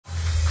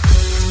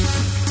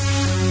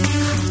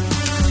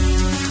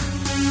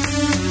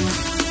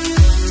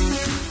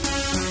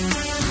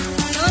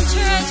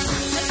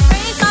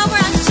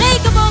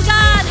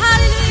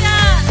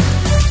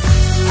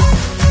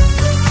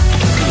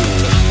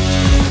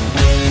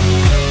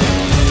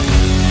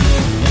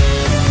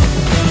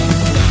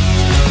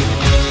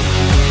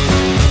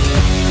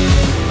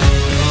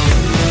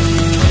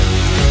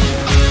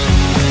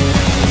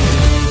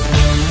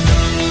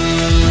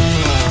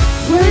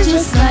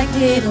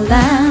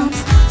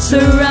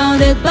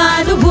surrounded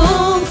by the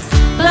wolves,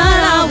 but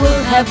I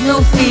will have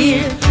no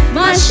fear.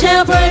 My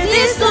shepherd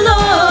is the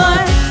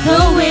Lord.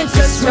 The waves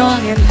are strong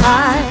and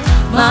high.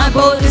 My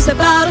boat is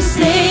about to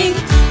sink.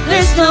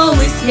 There's no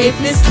escape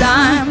this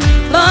time,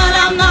 but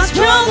I'm not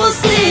troubled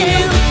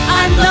still.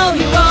 I know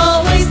you're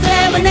always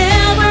there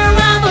whenever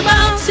I'm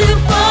about to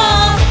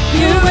fall.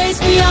 You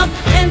raise me up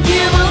and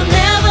you will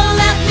never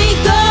let me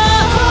go.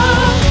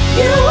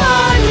 You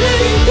are the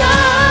living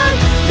God.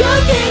 Your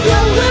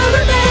kingdom will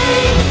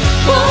remain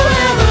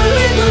forever.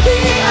 It will be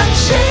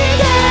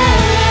unshaken.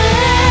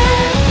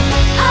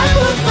 I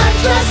put my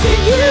trust in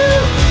you.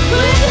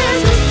 When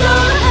there's a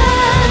storm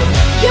ahead,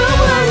 your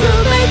word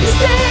will make me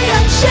stay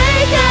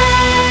unshaken.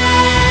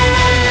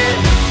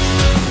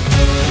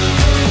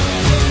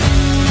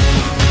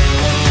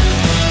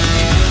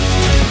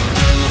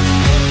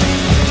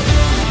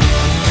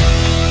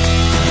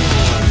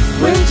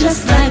 We're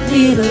just like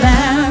little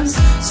lambs,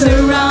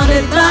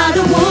 surrounded by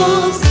the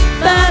wolves,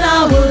 but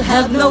I will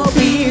have no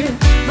fear.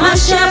 My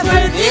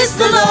shepherd is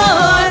the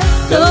Lord.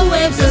 The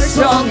waves are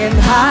strong and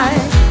high.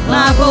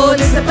 My boat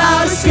is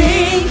about to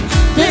sink.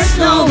 There's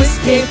no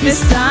escape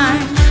this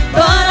time,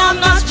 but I'm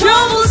not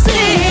troubled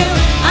still.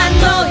 I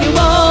know you're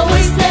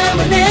always there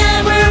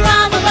whenever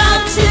I'm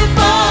about to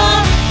fall.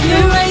 You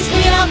raise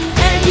me up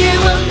and you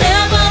will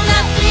never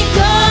let me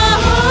go.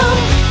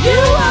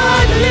 You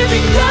are the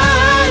living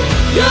God.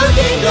 Your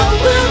kingdom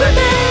will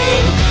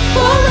remain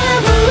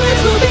forever. It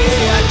will be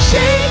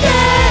unshaken.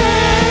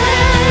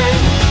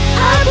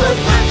 I put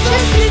my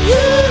trust in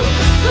you.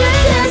 When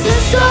there's a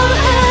storm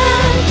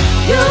ahead,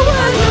 your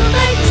word will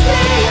make me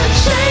stay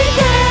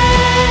unshaken.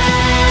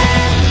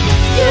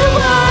 You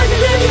are the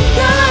living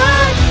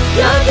God.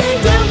 Your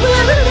kingdom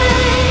will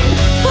remain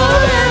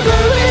forever.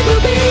 It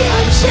will be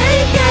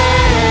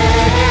unshaken.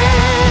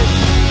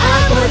 I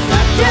put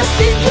my trust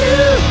in you.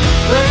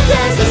 When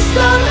there's a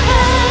storm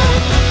ahead,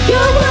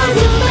 your word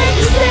will make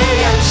me stay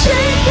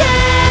unshaken.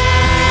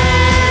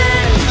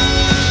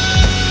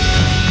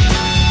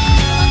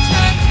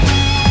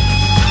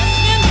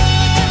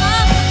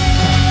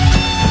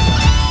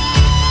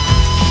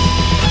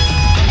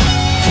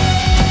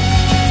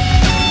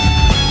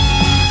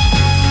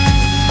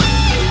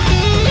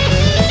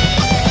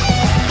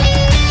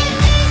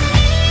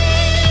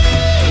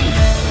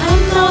 I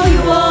know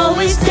you're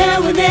always there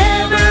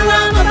whenever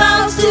I'm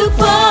about to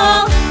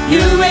fall.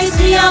 You raise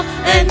me up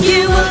and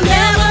you will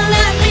never